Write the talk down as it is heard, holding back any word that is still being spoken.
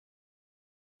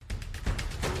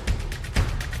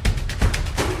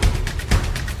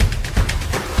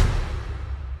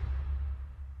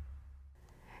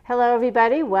Hello,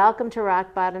 everybody. Welcome to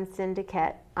Rock Bottom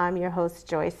Syndicate. I'm your host,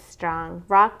 Joyce Strong.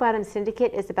 Rock Bottom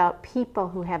Syndicate is about people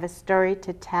who have a story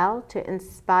to tell to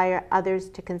inspire others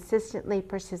to consistently,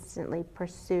 persistently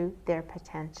pursue their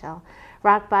potential.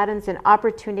 Rock Bottom's an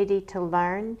opportunity to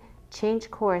learn, change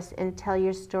course, and tell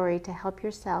your story to help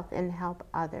yourself and help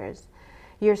others.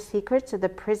 Your secrets are the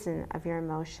prison of your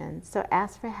emotions, so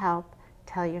ask for help,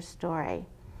 tell your story.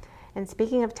 And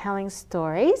speaking of telling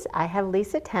stories, I have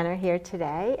Lisa Tenner here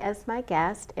today as my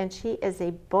guest, and she is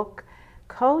a book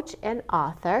coach and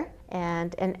author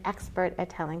and an expert at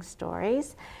telling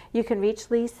stories. You can reach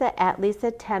Lisa at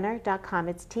lisatenner.com.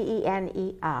 It's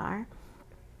T-E-N-E-R.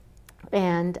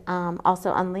 And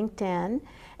also on LinkedIn.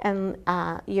 And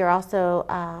you're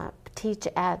also teach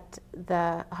at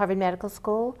the Harvard Medical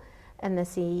School and the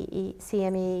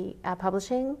CME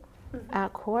publishing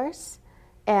course.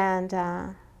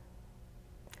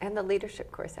 And the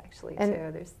leadership course, actually,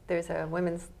 too. There's a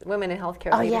women in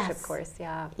healthcare leadership course.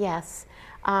 Yeah. Yes.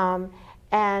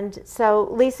 And so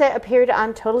Lisa appeared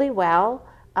on Totally Well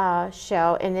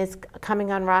show and is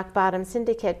coming on Rock Bottom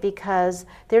Syndicate because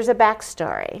there's a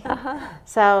backstory.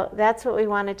 So that's what we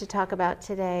wanted to talk about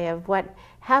today, of what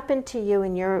happened to you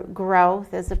in your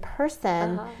growth as a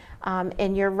person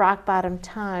in your rock bottom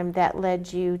time that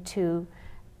led you to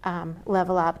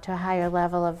level up to a higher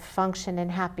level of function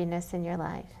and happiness in your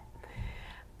life.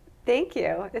 Thank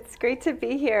you. It's great to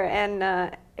be here.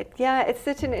 And it's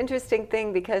such an interesting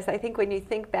thing because I think when you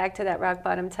think back to that rock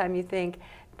bottom time, you think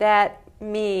that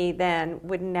me then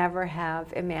would never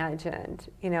have imagined,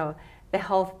 the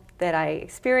health that I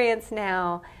experience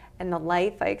now and the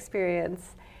life I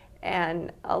experience.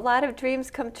 And a lot of dreams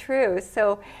come true.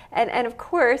 So, and of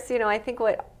course, I think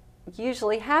what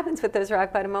usually happens with those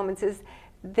rock bottom moments is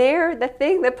they're the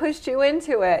thing that pushed you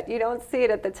into it. You don't see it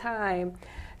at the time.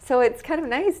 So it's kind of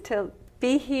nice to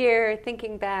be here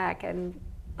thinking back and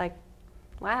like,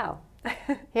 wow.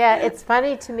 Yeah, it's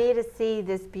funny to me to see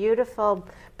this beautiful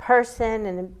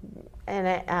person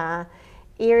and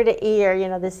ear to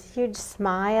ear, this huge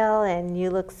smile, and you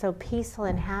look so peaceful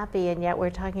and happy, and yet we're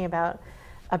talking about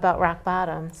rock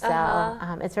bottom. So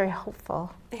it's very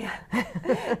hopeful.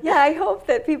 Yeah, I hope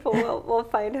that people will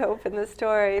find hope in the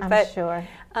story. I'm sure.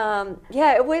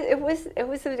 It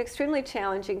was an extremely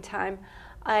challenging time.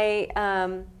 I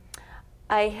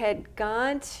had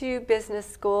gone to business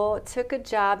school, took a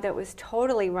job that was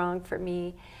totally wrong for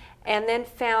me, and then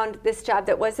found this job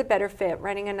that was a better fit,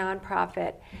 running a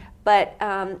nonprofit. But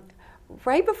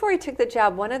right before I took the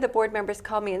job, one of the board members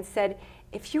called me and said,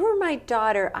 "If you were my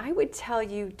daughter, I would tell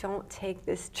you don't take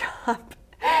this job."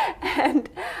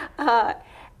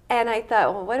 And I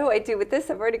thought, well, what do I do with this?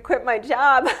 I've already quit my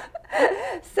job.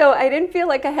 So I didn't feel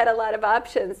like I had a lot of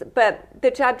options, but the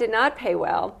job did not pay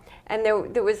well. And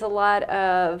there was a lot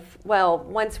of, well,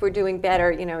 once we're doing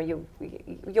better,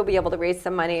 you'll be able to raise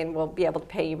some money and we'll be able to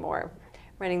pay you more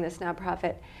running this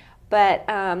nonprofit. But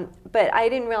I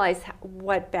didn't realize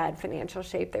what bad financial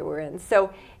shape they were in.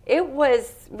 So it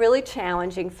was really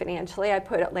challenging financially. I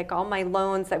put like all my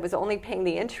loans. I was only paying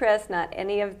the interest, not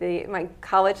any of my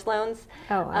college loans,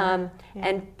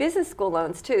 and business school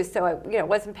loans too. So I,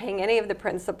 wasn't paying any of the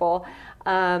principal,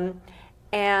 and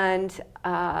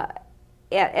so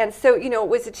it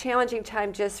was a challenging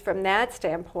time just from that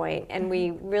standpoint. And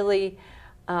we really.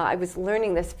 I was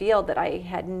learning this field that I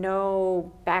had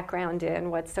no background in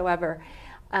whatsoever.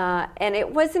 And it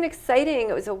wasn't exciting.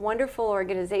 It was a wonderful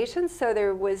organization, so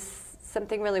there was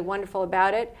something really wonderful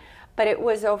about it, but it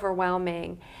was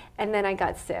overwhelming. And then I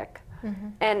got sick.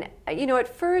 And, at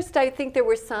first I think there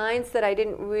were signs that I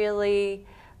didn't really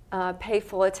pay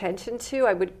full attention to.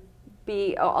 I would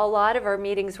be, a lot of our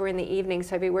meetings were in the evening,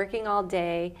 so I'd be working all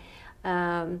day.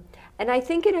 And I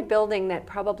think in a building that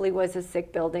probably was a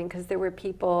sick building because there were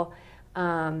people,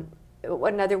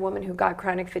 another woman who got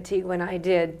chronic fatigue when I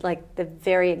did, like the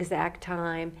very exact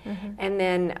time, and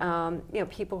then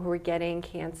people who were getting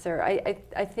cancer.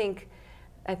 I think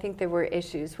there were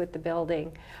issues with the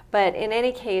building, but in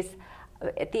any case,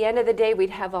 at the end of the day, we'd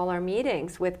have all our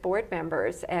meetings with board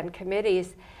members and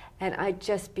committees, and I'd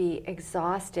just be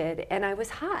exhausted, and I was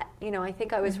hot. I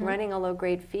think I was running a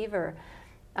low-grade fever.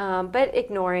 But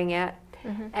ignoring it.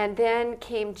 And then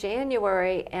came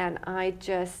January, and I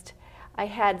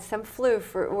had some flu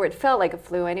or it felt like a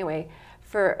flu anyway,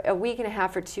 for a week and a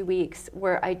half or 2 weeks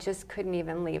where I just couldn't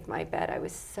even leave my bed. I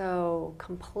was so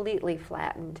completely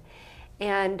flattened.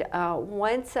 And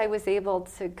once I was able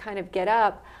to kind of get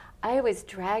up, I was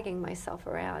dragging myself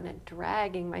around and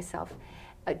dragging myself.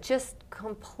 Just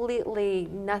completely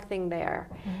nothing there.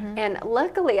 And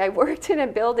luckily I worked in a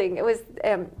building. It was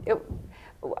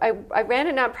I ran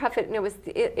a nonprofit, and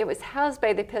it was housed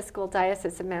by the Episcopal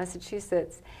Diocese of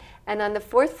Massachusetts. And on the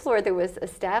 4th floor, there was a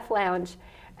staff lounge,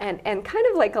 and kind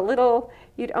of like a little,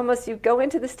 you'd go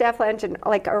into the staff lounge, and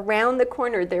like around the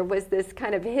corner, there was this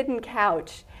kind of hidden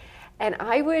couch. And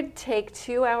I would take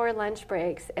 2-hour lunch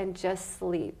breaks and just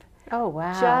sleep. Oh,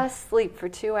 wow. Just sleep for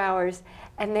 2 hours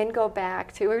and then go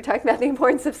back to, we were talking about the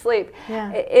importance of sleep.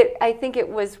 Yeah. I think it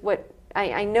was what,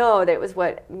 I know that it was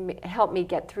what helped me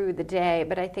get through the day,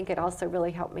 but I think it also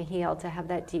really helped me heal to have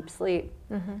that deep sleep.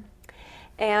 Mm-hmm.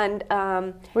 And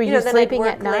were you sleeping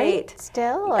at night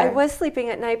still? Or? I was sleeping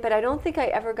at night, but I don't think I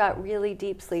ever got really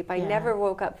deep sleep. I never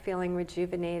woke up feeling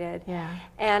rejuvenated. Yeah.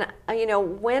 And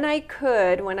when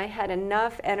I had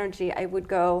enough energy, I would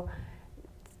go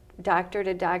doctor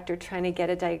to doctor trying to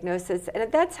get a diagnosis. And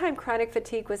at that time, chronic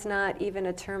fatigue was not even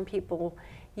a term people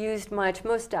used much.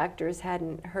 Most doctors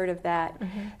hadn't heard of that.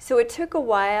 Mm-hmm. So it took a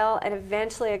while, and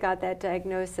eventually I got that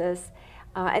diagnosis.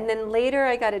 And then later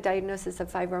I got a diagnosis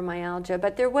of fibromyalgia,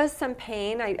 but there was some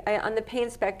pain. I on the pain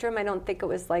spectrum, I don't think it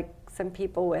was like some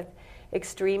people with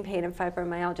extreme pain and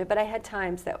fibromyalgia, but I had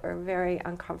times that were very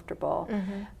uncomfortable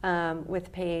with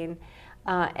pain.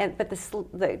 But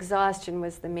the exhaustion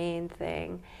was the main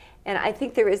thing. And I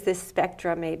think there is this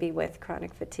spectrum maybe with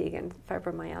chronic fatigue and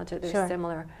fibromyalgia. They're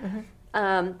similar.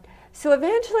 Mm-hmm. So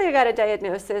eventually I got a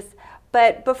diagnosis.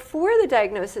 But before the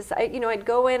diagnosis, I'd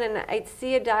go in and I'd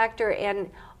see a doctor, and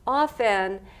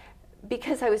often,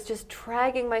 because I was just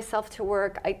dragging myself to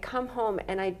work, I'd come home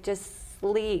and I'd just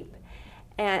sleep.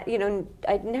 And,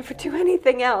 I'd never do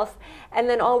anything else. And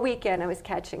then all weekend I was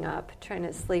catching up, trying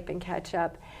to sleep and catch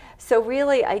up. So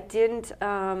really I didn't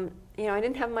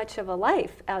have much of a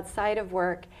life outside of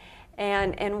work,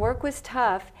 and work was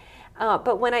tough.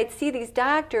 But when I'd see these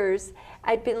doctors,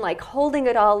 I'd been like holding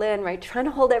it all in, right, trying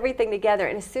to hold everything together.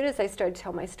 And as soon as I started to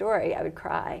tell my story, I would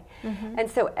cry. Mm-hmm. And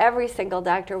so every single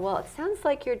doctor, well, it sounds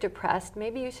like you're depressed.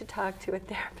 Maybe you should talk to a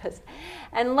therapist.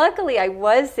 And luckily, I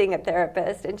was seeing a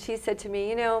therapist, and she said to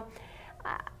me,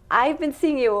 I've been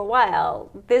seeing you a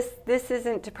while. This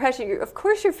isn't depression. Of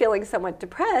course, you're feeling somewhat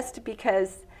depressed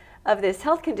because of this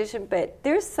health condition, but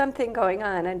there's something going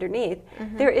on underneath.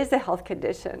 Mm-hmm. There is a health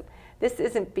condition. This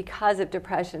isn't because of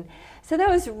depression. So that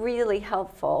was really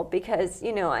helpful because,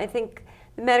 I think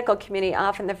the medical community,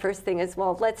 often the first thing is,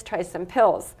 well, let's try some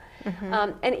pills.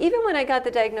 Mm-hmm. And even when I got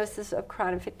the diagnosis of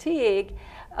chronic fatigue,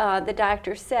 the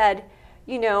doctor said,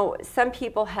 some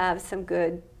people have some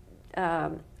good,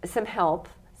 some help,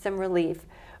 some relief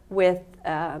with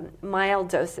mild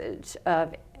dosage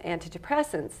of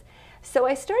antidepressants. So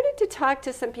I started to talk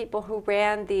to some people who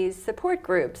ran these support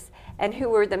groups and who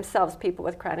were themselves people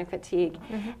with chronic fatigue.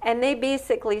 Mm-hmm. And they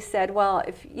basically said, well,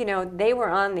 if they were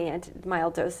on the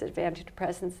mild dosage of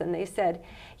antidepressants, and they said,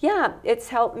 yeah, it's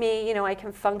helped me, I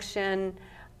can function,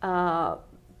 but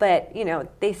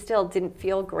they still didn't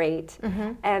feel great.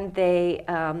 Mm-hmm. And they,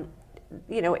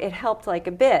 it helped like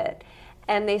a bit.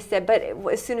 And they said, but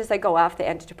as soon as I go off the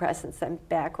antidepressants, I'm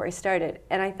back where I started.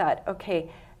 And I thought,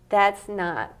 okay, that's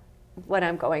not what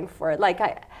I'm going for.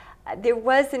 There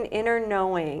was an inner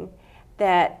knowing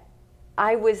that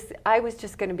I was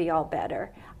just going to be all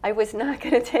better. I was not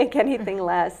going to take anything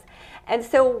less. And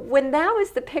so when that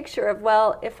was the picture of,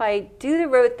 well, if I do the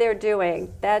route they're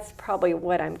doing, that's probably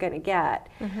what I'm going to get.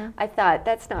 Mm-hmm. I thought,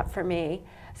 that's not for me.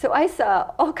 So I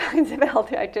saw all kinds of health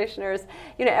practitioners,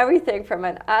 everything from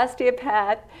an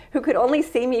osteopath who could only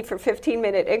see me for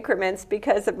 15-minute increments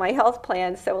because of my health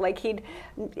plan. So he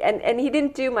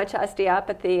didn't do much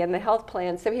osteopathy in the health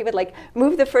plan. So he would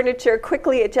move the furniture,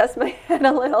 quickly adjust my head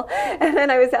a little, and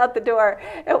then I was out the door.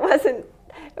 It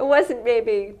wasn't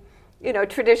maybe,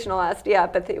 traditional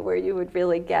osteopathy where you would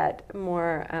really get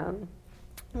more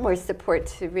support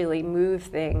to really move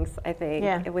things, I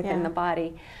think, within the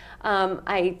body.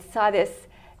 I saw this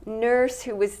nurse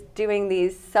who was doing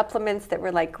these supplements that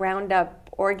were like ground up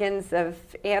organs of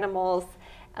animals,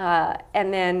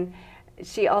 and then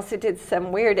she also did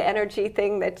some weird energy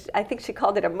thing that I think she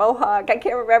called it a mohawk. I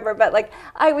can't remember, but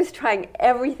I was trying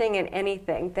everything and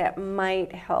anything that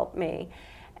might help me,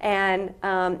 and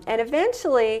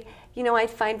eventually, I'd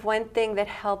find one thing that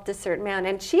helped a certain amount,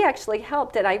 and she actually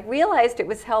helped it. I realized it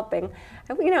was helping.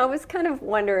 I was kind of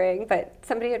wondering, but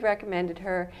somebody had recommended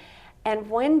her. And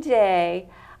one day,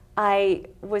 I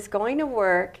was going to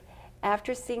work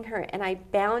after seeing her, and I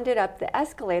bounded up the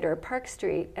escalator at Park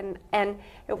Street. And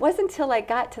it wasn't until I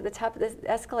got to the top of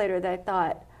the escalator that I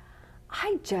thought,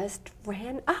 I just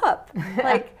ran up.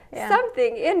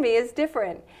 something in me is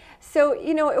different. So,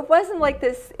 it wasn't like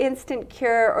this instant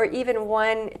cure or even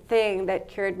one thing that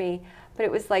cured me, but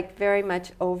it was like very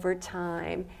much over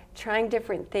time, trying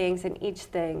different things, and each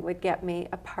thing would get me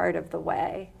a part of the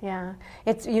way. Yeah.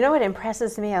 It's, what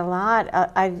impresses me a lot,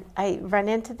 I run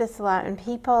into this a lot, and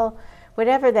people,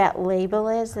 whatever that label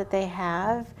is that they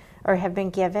have or have been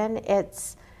given,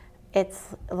 it's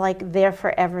like their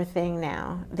forever thing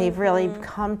now. They've really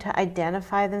come to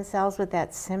identify themselves with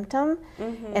that symptom,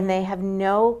 and they have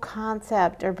no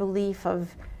concept or belief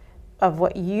of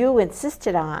what you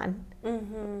insisted on,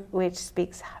 which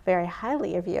speaks very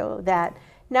highly of you, that,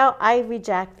 no, I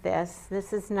reject this.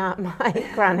 This is not my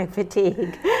chronic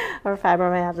fatigue or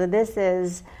fibromyalgia.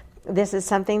 This is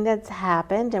something that's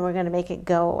happened, and we're going to make it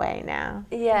go away now.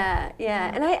 Yeah.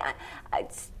 And I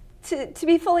to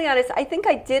be fully honest, I think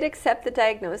I did accept the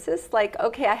diagnosis. Like,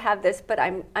 okay, I have this, but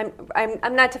I'm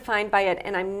not defined by it,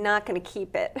 and I'm not going to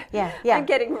keep it. Yeah. I'm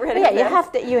getting rid of it.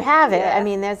 Yeah, you have it. I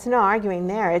mean, there's no arguing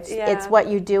there. It's what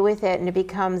you do with it, and it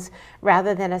becomes,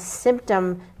 rather than a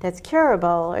symptom that's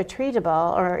curable or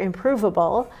treatable or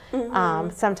improvable.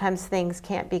 Sometimes things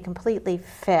can't be completely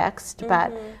fixed,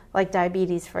 but like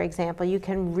diabetes, for example, you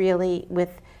can really,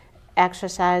 with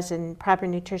exercise and proper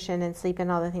nutrition and sleep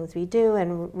and all the things we do,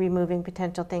 and removing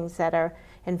potential things that are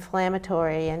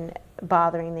inflammatory and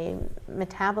bothering the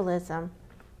metabolism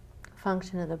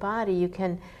function of the body, you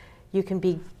can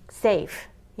be safe.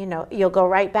 You'll go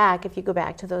right back if you go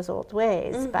back to those old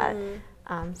ways. But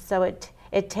so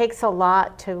it takes a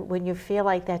lot to, when you feel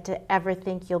like that, to ever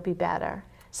think you'll be better.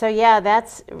 So yeah,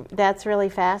 that's really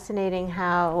fascinating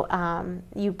how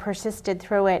you persisted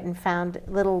through it and found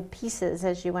little pieces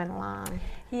as you went along.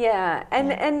 Yeah, and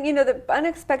the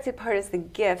unexpected part is the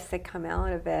gifts that come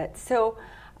out of it. So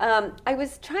I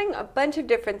was trying a bunch of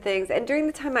different things, and during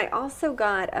the time I also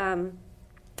got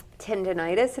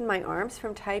tendinitis in my arms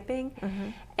from typing,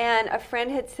 and a friend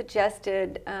had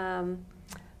suggested,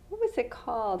 what was it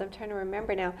called? I'm trying to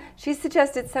remember now. She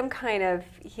suggested some kind of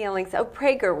healing,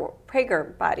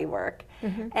 Prager body work.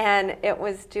 And it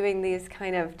was doing these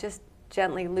kind of just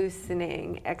gently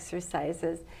loosening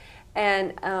exercises.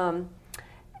 And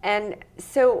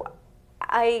so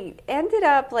I ended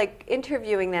up like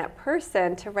interviewing that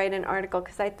person to write an article,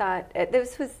 because I thought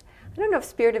this was, I don't know if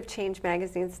Spirit of Change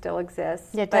magazine still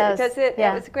exists. It does. Does it?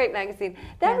 Yeah. It was a great magazine.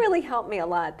 That really helped me a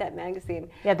lot, that magazine.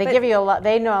 Yeah, they give you a lot.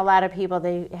 They know a lot of people.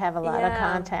 They have a lot of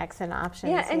contacts and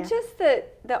options. Yeah, and just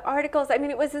the articles, I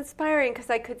mean, it was inspiring because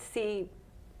I could see,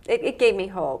 it gave me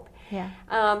hope. Yeah.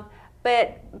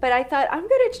 But I thought, I'm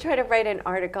going to try to write an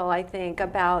article, I think,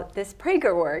 about this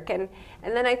Prager work. And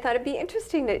then I thought it'd be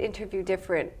interesting to interview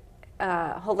different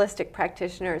holistic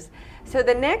practitioners. So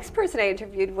the next person I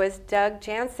interviewed was Doug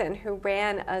Jansen, who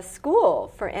ran a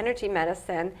school for energy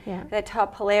medicine that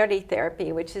taught polarity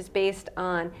therapy, which is based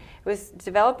on, it was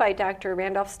developed by Dr.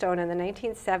 Randolph Stone in the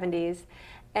 1970s,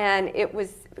 and it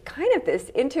was kind of this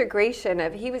integration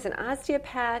of, he was an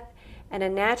osteopath and a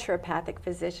naturopathic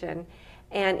physician,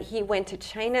 and he went to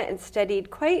China and studied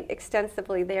quite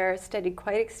extensively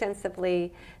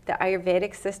the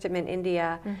Ayurvedic system in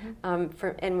India,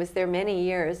 and was there many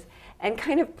years, and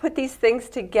kind of put these things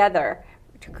together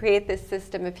to create this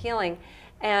system of healing.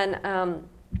 And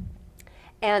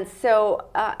so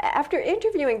after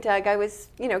interviewing Doug, I was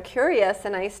curious,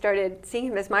 and I started seeing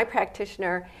him as my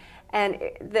practitioner, and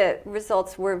the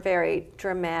results were very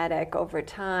dramatic over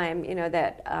time.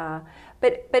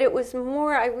 But it was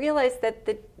more, I realized that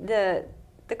the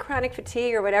chronic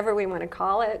fatigue, or whatever we want to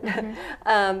call it,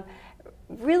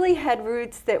 really had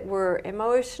roots that were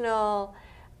emotional.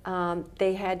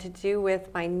 They had to do with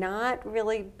my not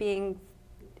really being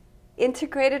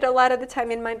integrated a lot of the time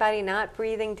in my body, not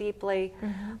breathing deeply,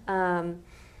 and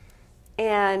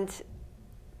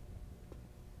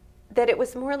that it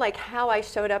was more like how I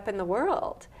showed up in the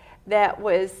world that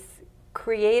was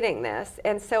creating this.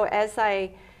 And so as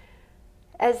I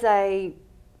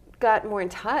got more in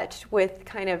touch with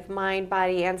kind of mind,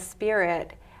 body, and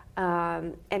spirit,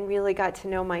 and really got to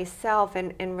know myself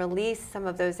and release some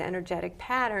of those energetic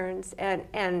patterns,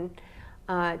 and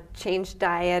changed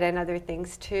diet and other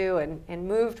things too, and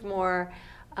moved more,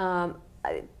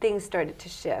 things started to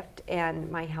shift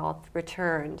and my health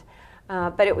returned.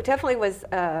 But it definitely was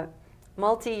a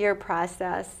multi-year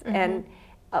process, and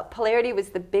polarity was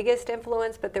the biggest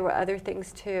influence, but there were other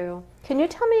things too. Can you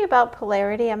tell me about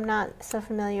polarity? I'm not so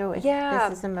familiar with this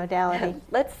as a modality.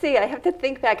 Let's see, I have to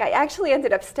think back. I actually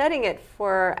ended up studying it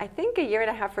for, I think, 1.5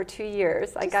 years or 2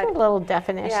 years. Just a little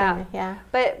definition. Yeah.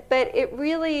 But it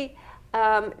really,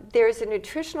 there's a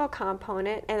nutritional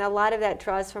component, and a lot of that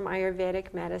draws from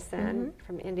Ayurvedic medicine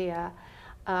from India.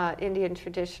 Indian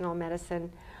traditional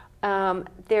medicine,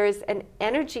 there's an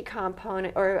energy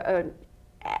component or an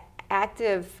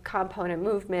active component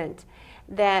movement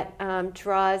that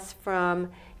draws from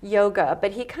yoga.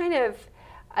 But he kind of,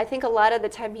 I think a lot of the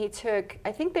time he took,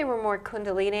 I think they were more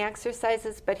Kundalini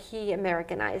exercises, but he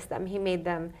Americanized them. He made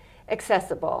them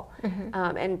accessible.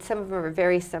 And some of them are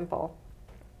very simple.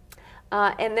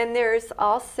 And then there's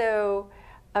also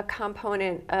a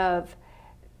component of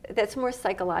that's more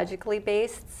psychologically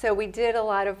based. So we did a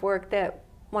lot of work that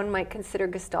one might consider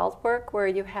Gestalt work, where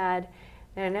you had,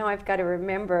 and now I've got to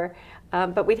remember,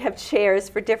 but we'd have chairs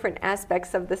for different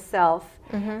aspects of the self,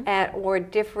 or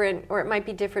it might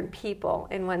be different people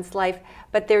in one's life.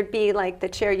 But there'd be like the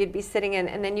chair you'd be sitting in,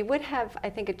 and then you would have, I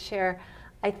think, a chair.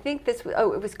 I think it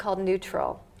was called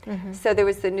neutral. So there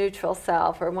was the neutral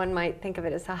self, or one might think of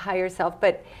it as a higher self.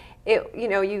 But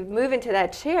you move into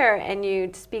that chair and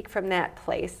you speak from that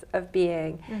place of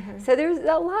being. So there's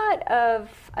a lot of,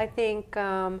 I think,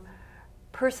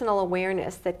 personal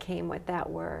awareness that came with that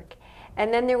work.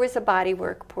 And then there was a body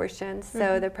work portion.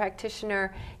 So the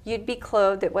practitioner, you'd be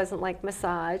clothed. It wasn't like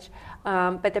massage,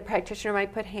 but the practitioner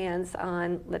might put hands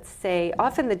on, let's say,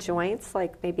 often the joints,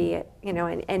 like maybe,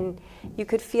 and you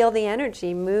could feel the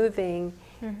energy moving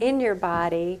in your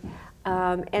body.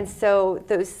 And so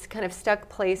those kind of stuck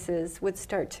places would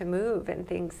start to move and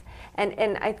things.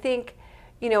 And I think,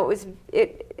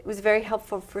 it was very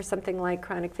helpful for something like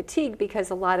chronic fatigue,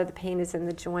 because a lot of the pain is in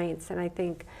the joints. And I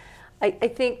think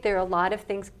there are a lot of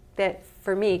things that,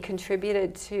 for me,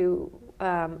 contributed to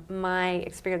my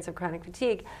experience of chronic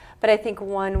fatigue. But I think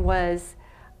one was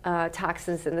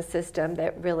toxins in the system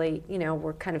that really,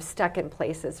 were kind of stuck in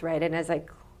places, right? And as I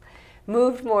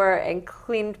moved more and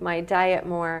cleaned my diet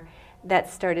more, that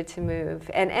started to move.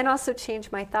 And also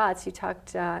changed my thoughts. You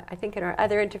talked, I think, in our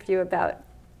other interview about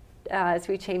as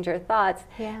we change our thoughts.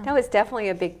 Yeah. That was definitely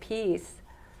a big piece.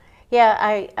 Yeah,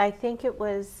 I think it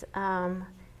was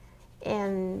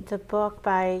in the book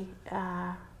by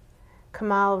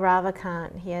Kamal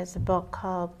Ravikant. He has a book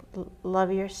called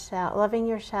Loving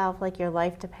Yourself Like Your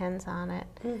Life Depends on It.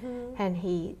 And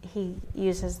he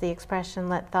uses the expression,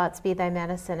 let thoughts be thy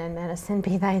medicine and medicine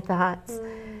be thy thoughts.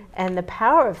 And the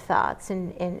power of thoughts.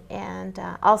 And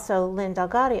also Lynn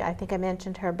Delgado, I think I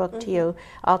mentioned her book to you,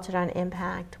 Altered on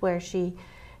Impact, where she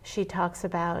talks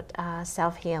about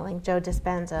self-healing. Joe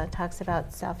Dispenza talks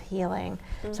about self-healing.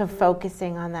 So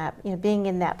focusing on that, being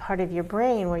in that part of your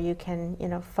brain where you can,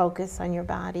 focus on your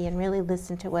body and really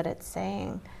listen to what it's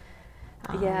saying.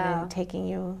 And taking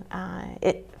you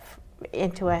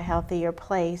into a healthier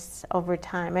place over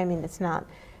time. I mean, it's not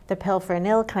the pill for an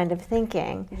ill kind of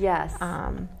thinking. Yes.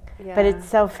 But it's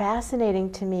so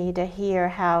fascinating to me to hear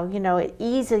how,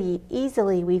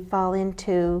 easily we fall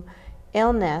into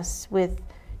illness with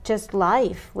just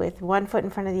life, with one foot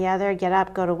in front of the other, get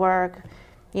up, go to work,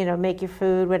 make your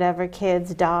food, whatever,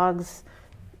 kids, dogs,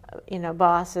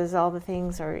 bosses, all the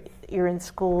things, or you're in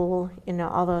school,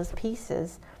 all those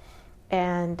pieces.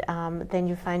 And then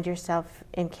you find yourself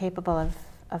incapable of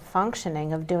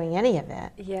functioning, of doing any of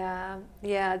it. Yeah.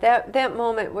 That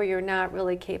moment where you're not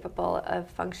really capable of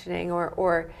functioning,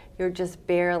 or you're just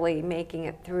barely making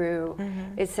it through,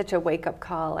 is such a wake-up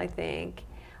call, I think.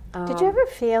 Did you ever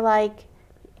feel like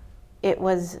it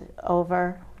was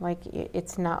over, like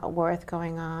it's not worth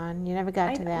going on? You never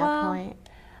got to that point?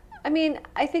 I mean,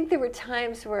 I think there were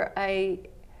times where I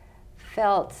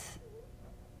felt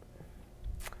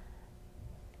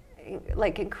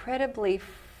like incredibly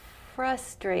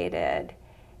frustrated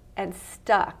and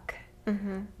stuck.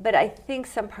 But I think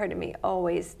some part of me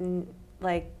always,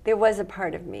 there was a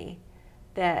part of me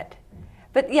that,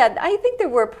 but yeah, I think there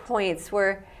were points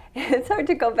where, it's hard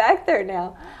to go back there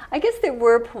now. I guess there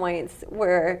were points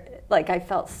where, I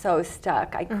felt so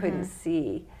stuck, I couldn't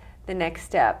see the next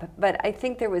step. But I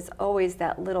think there was always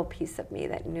that little piece of me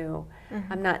that knew,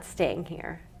 I'm not staying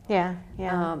here. Yeah.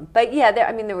 But yeah,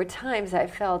 there were times I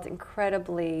felt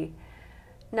incredibly,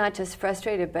 not just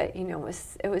frustrated, but it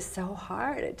was so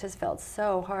hard. It just felt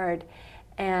so hard,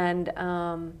 and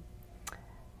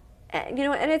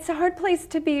it's a hard place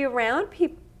to be around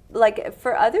people. Like,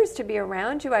 for others to be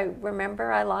around you. I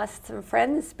remember I lost some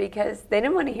friends because they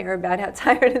didn't want to hear about how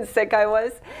tired and sick I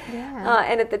was. Yeah.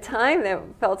 And at the time, that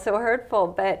felt so hurtful.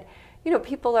 But,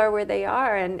 people are where they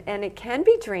are, and it can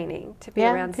be draining to be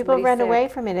around people somebody run sick. away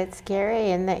from it. It's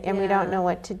scary, and we don't know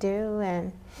what to do.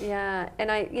 And yeah, and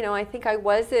I think I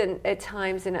was at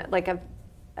times in a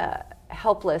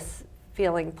helpless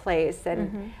feeling place,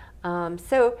 and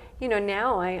so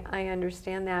now I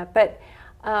understand that, but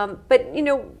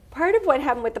part of what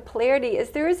happened with the polarity is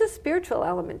there is a spiritual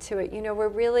element to it. We're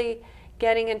really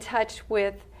getting in touch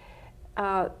with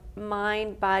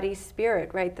mind, body,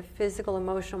 spirit, right? The physical,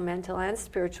 emotional, mental, and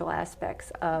spiritual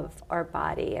aspects of our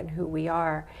body and who we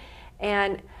are.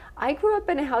 And I grew up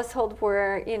in a household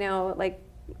where,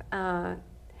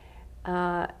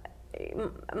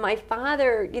 my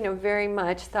father, very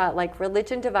much thought like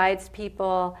religion divides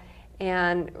people,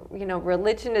 and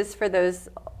religion is for those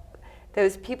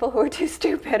people who are too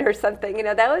stupid or something.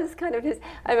 That was kind of his.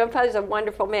 I mean, my father's a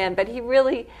wonderful man, but he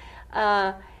really,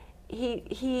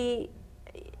 he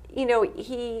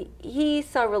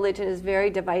saw religion as very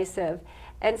divisive,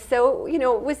 and so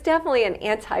it was definitely an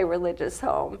anti-religious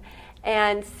home,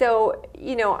 and so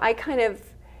I kind of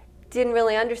didn't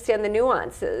really understand the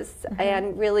nuances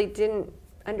and really didn't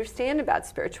understand about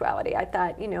spirituality. I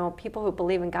thought, people who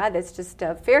believe in God, that's just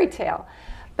a fairy tale.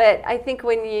 But I think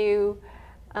when you,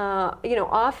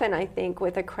 often I think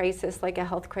with a crisis like a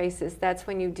health crisis, that's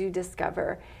when you do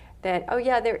discover that, oh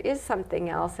yeah, there is something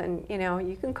else. And,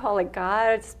 you can call it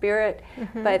God, spirit,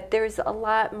 but there's a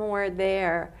lot more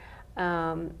there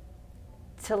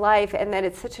to life, and that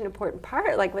it's such an important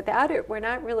part. Like without it, we're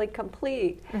not really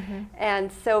complete.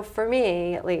 And so for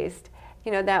me, at least,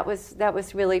 that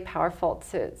was really powerful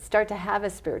to start to have a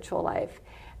spiritual life,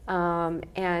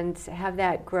 and have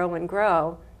that grow and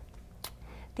grow.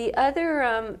 The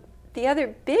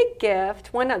other big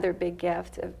gift, one other big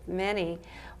gift of many,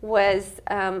 was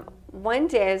one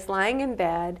day I was lying in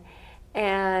bed,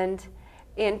 and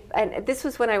this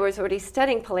was when I was already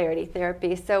studying polarity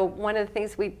therapy. So one of the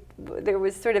things there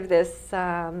was sort of this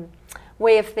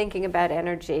way of thinking about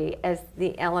energy as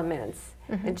the elements.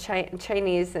 In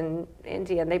Chinese and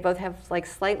Indian, they both have like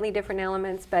slightly different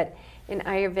elements, but in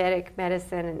Ayurvedic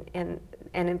medicine and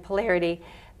in polarity,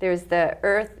 there's the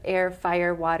earth, air,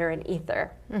 fire, water, and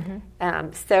ether.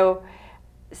 So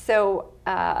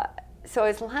I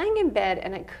was lying in bed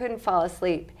and I couldn't fall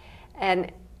asleep,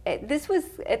 and this was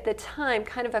at the time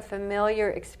kind of a familiar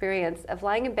experience of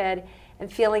lying in bed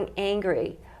and feeling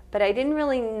angry, but I didn't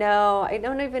really know. I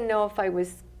don't even know if I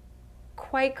was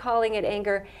quite calling it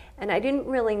anger, and I didn't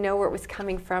really know where it was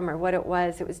coming from or what it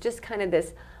was. It was just kind of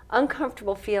this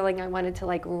uncomfortable feeling. I wanted to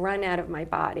like run out of my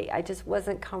body. I just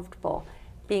wasn't comfortable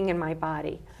being in my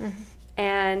body.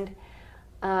 And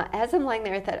as I'm lying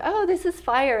there, I thought, oh, this is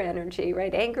fire energy,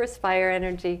 right? Anger is fire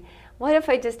energy. What if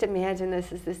I just imagine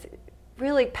this as this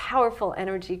really powerful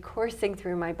energy coursing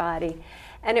through my body?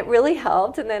 And it really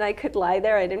helped, and then I could lie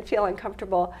there. I didn't feel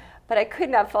uncomfortable, but I could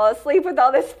not fall asleep with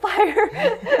all this fire.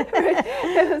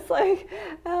 It was like,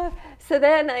 so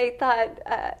then I thought,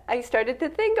 I started to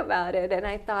think about it, and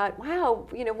I thought, wow,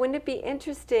 wouldn't it be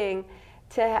interesting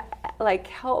to like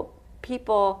help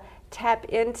people tap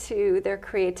into their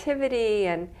creativity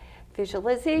and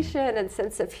visualization and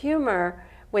sense of humor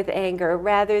with anger,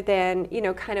 rather than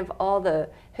kind of all the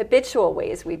habitual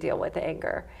ways we deal with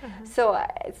anger. So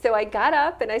I got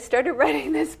up and I started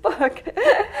writing this book.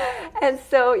 And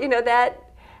so that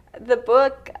the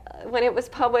book, when it was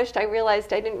published, I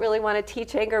realized I didn't really want to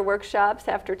teach anger workshops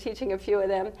after teaching a few of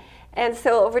them. And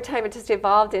so over time it just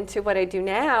evolved into what I do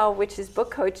now, which is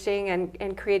book coaching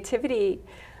and creativity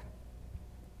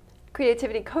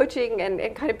coaching,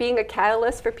 and kind of being a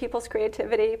catalyst for people's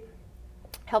creativity,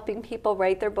 helping people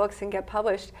write their books and get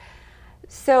published.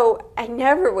 So I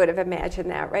never would have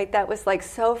imagined that, right? That was like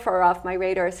so far off my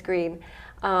radar screen.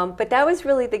 But that was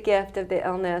really the gift of the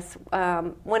illness.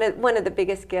 One of the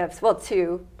biggest gifts, well,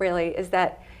 two really, is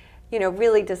that,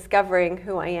 really discovering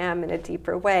who I am in a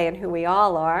deeper way and who we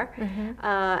all are.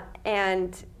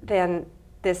 And then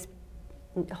this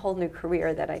whole new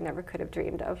career that I never could have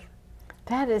dreamed of.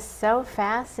 That is so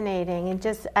fascinating, and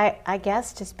just I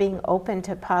guess just being open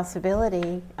to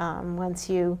possibility once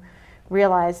you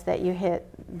realize that you hit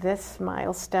this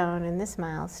milestone and this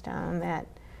milestone, that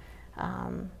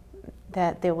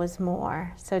that there was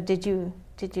more. So did you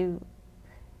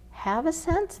have a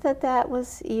sense that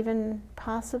was even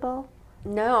possible?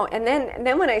 No, and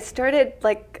then when I started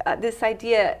this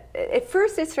idea, at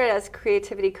first it started as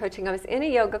creativity coaching. I was in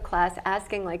a yoga class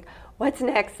asking what's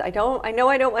next? I know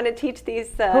I don't want to teach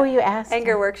these Who are you asking?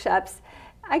 Anger workshops.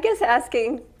 I guess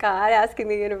asking God, asking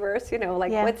the universe,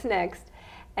 what's next?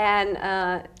 And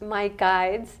my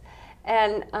guides,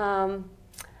 and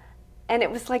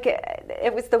it was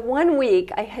it was the 1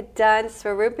 week I had done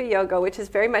Swarupa Yoga, which is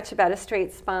very much about a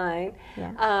straight spine,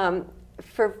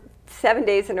 for 7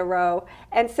 days in a row.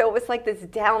 And so it was like this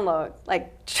download,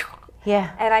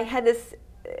 and I had this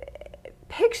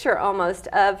picture almost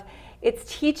of it's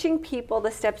teaching people the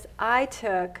steps I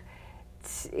took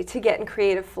to get in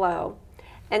creative flow.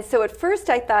 And so at first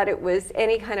I thought it was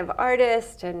any kind of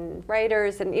artist and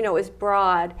writers, and it was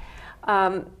broad.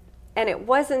 And it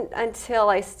wasn't until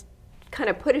I kind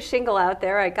of put a shingle out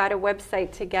there. I got a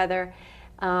website together,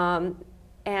 and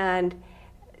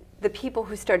the people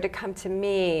who started to come to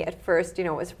me at first, it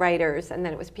was writers, and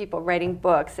then it was people writing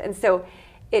books. And so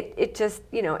it just,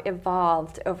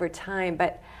 evolved over time.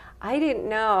 But I didn't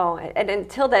know, and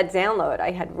until that download,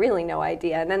 I had really no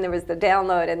idea. And then there was the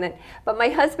download, but my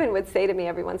husband would say to me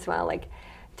every once in a while, like,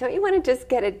 don't you want to just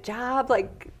get a job?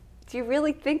 Like, do you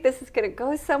really think this is going to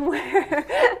go somewhere?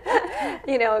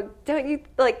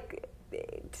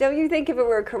 Don't you think if it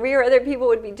were a career, other people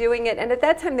would be doing it? And at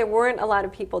that time, there weren't a lot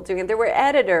of people doing it. There were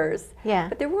editors,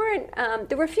 but there weren't.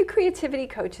 There were a few creativity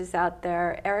coaches out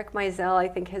there. Eric Meisel, I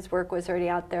think his work was already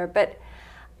out there. But,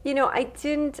 I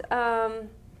didn't.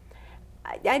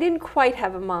 I didn't quite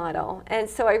have a model, and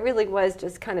so I really was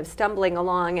just kind of stumbling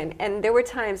along. And there were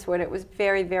times when it was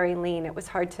very, very lean. It was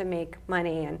hard to make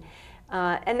money, and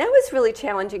that was really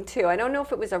challenging too. I don't know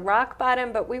if it was a rock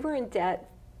bottom, but we were in debt.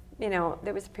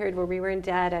 There was a period where we were in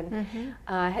debt and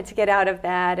had to get out of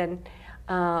that. And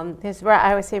I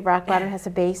always say rock bottom has a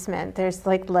basement. There's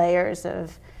like layers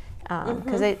of,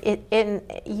 because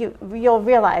you'll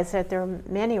realize that there are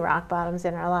many rock bottoms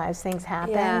in our lives. Things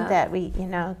happen that we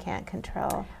can't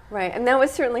control. Right, and that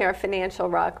was certainly our financial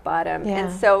rock bottom. Yeah.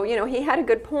 And so he had a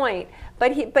good point,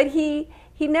 but he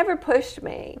never pushed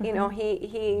me.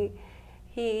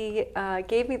 He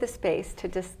gave me the space to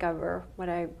discover what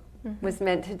I was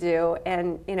meant to do,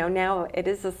 and now it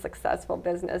is a successful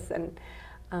business, and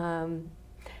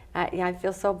I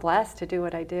feel so blessed to do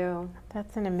what I do.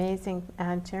 That's an amazing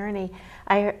journey.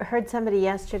 I heard somebody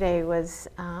yesterday was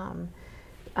on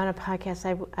a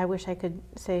podcast. I wish I could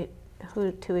say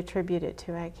who to attribute it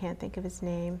to. I can't think of his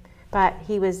name, but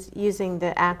he was using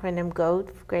the acronym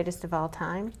GOAT, greatest of all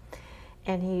time,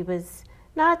 and he was,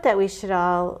 not that we should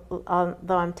all,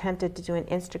 although I'm tempted to do an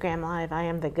Instagram live, I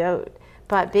am the GOAT.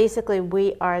 But basically,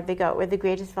 we are the GOAT. We're the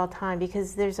greatest of all time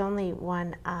because there's only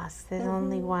one us. There's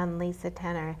only one Lisa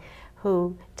Tenner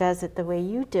who does it the way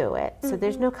you do it. So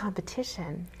there's no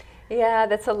competition. Yeah,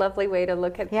 that's a lovely way to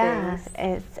look at things.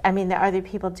 There are other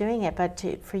people doing it, but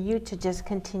for you to just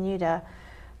continue to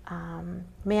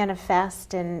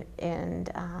manifest and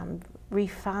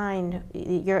refine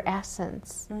your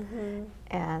essence,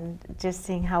 and just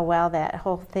seeing how well that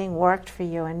whole thing worked for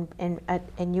you,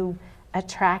 and you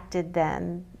attracted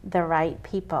then the right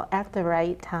people at the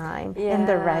right time in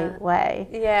the right way.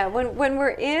 Yeah, when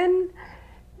we're in,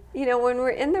 when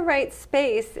we're in the right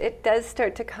space, it does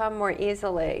start to come more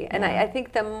easily. And I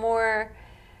think the more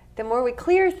we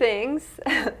clear things,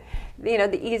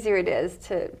 the easier it is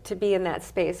to be in that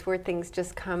space where things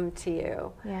just come to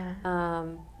you. Yeah.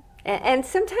 And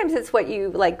sometimes it's what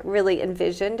you really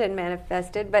envisioned and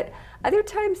manifested, but other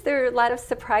times there are a lot of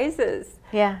surprises.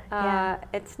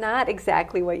 It's not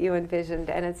exactly what you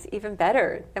envisioned, and it's even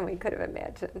better than we could have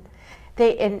imagined.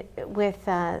 With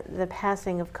the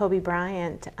passing of Kobe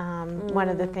Bryant, one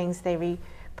of the things they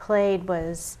replayed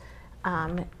was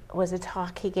a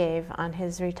talk he gave on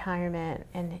his retirement,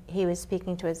 and he was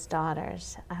speaking to his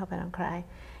daughters. I hope I don't cry.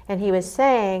 And he was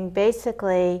saying,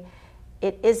 basically,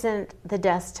 it isn't the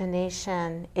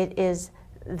destination, it is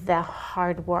the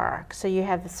hard work. So you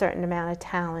have a certain amount of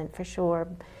talent, for sure,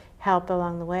 help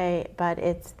along the way, but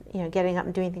it's getting up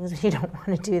and doing things when you don't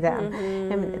want to do them,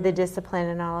 and the discipline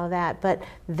and all of that. But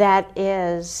that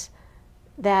is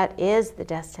the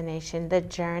destination, the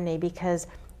journey, because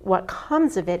what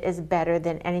comes of it is better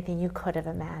than anything you could have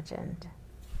imagined.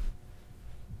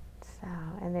 So,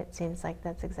 and it seems like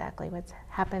that's exactly what's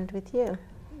happened with you.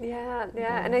 Yeah,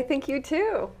 and I think you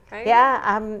too, right?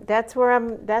 Yeah, that's where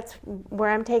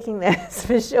I'm taking this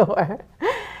for sure.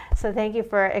 So thank you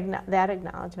for that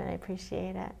acknowledgement. I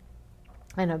appreciate it.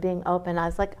 I know, being open. I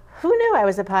was like, who knew I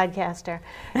was a podcaster?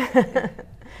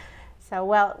 So,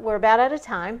 well, we're about out of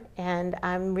time, and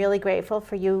I'm really grateful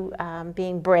for you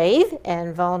being brave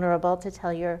and vulnerable to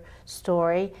tell your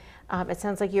story. It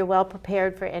sounds like you're well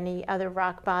prepared for any other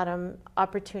rock bottom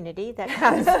opportunity that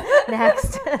comes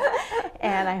next.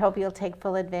 And I hope you'll take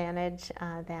full advantage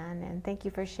then. And thank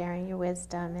you for sharing your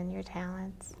wisdom and your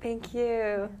talents. Thank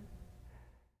you.